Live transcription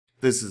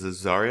This is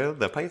Ozaria,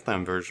 the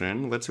Python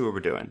version. Let's see what we're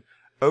doing.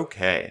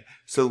 Okay,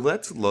 so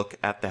let's look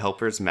at the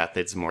helper's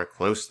methods more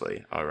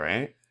closely,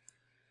 alright?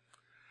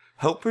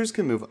 Helpers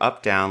can move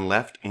up, down,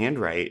 left, and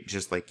right,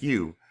 just like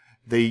you.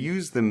 They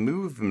use the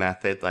move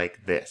method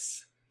like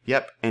this.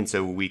 Yep, and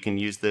so we can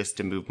use this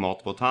to move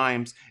multiple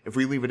times. If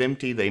we leave it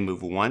empty, they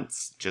move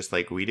once, just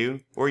like we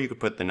do, or you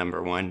could put the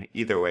number 1.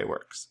 Either way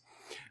works.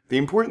 The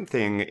important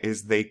thing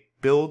is they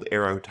build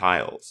arrow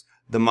tiles.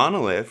 The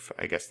monolith,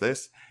 I guess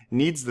this,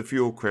 needs the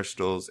fuel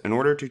crystals in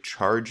order to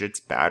charge its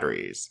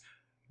batteries.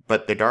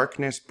 But the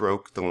darkness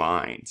broke the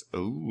lines.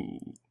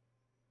 Ooh.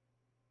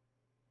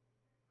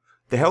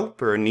 The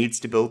helper needs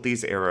to build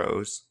these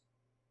arrow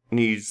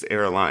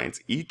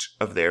lines. Each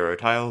of the arrow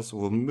tiles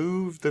will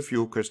move the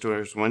fuel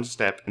crystals one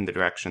step in the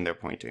direction they're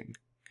pointing.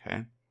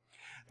 Okay.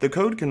 The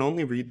code can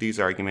only read these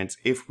arguments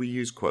if we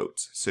use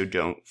quotes, so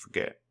don't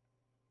forget.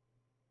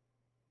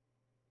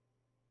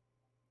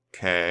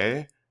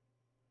 Okay.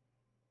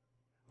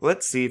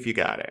 Let's see if you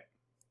got it.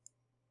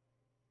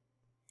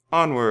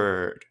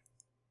 Onward!